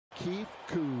Keith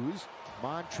Kuz,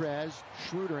 Montrez,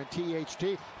 Schroeder, and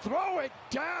THT. Throw it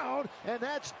down, and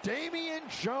that's Damian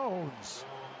Jones.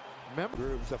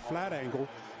 Remember, it was a flat angle,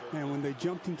 and when they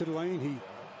jumped into the lane, he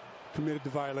committed the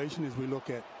violation. As we look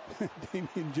at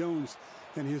Damian Jones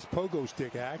and his pogo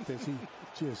stick act, as he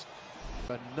just...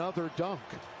 Another dunk.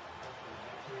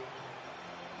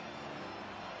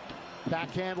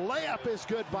 Backhand layup is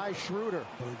good by Schroeder.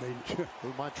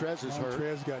 Montrez is hurt.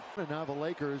 And now the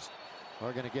Lakers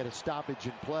are going to get a stoppage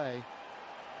in play.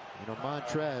 You know,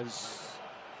 Montrez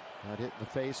got hit in the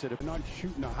face. They're not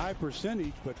shooting a high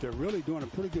percentage, but they're really doing a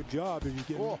pretty good job. As you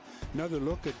get another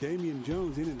look at Damian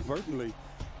Jones inadvertently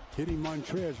hitting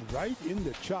Montrez right in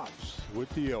the chops with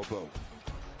the elbow.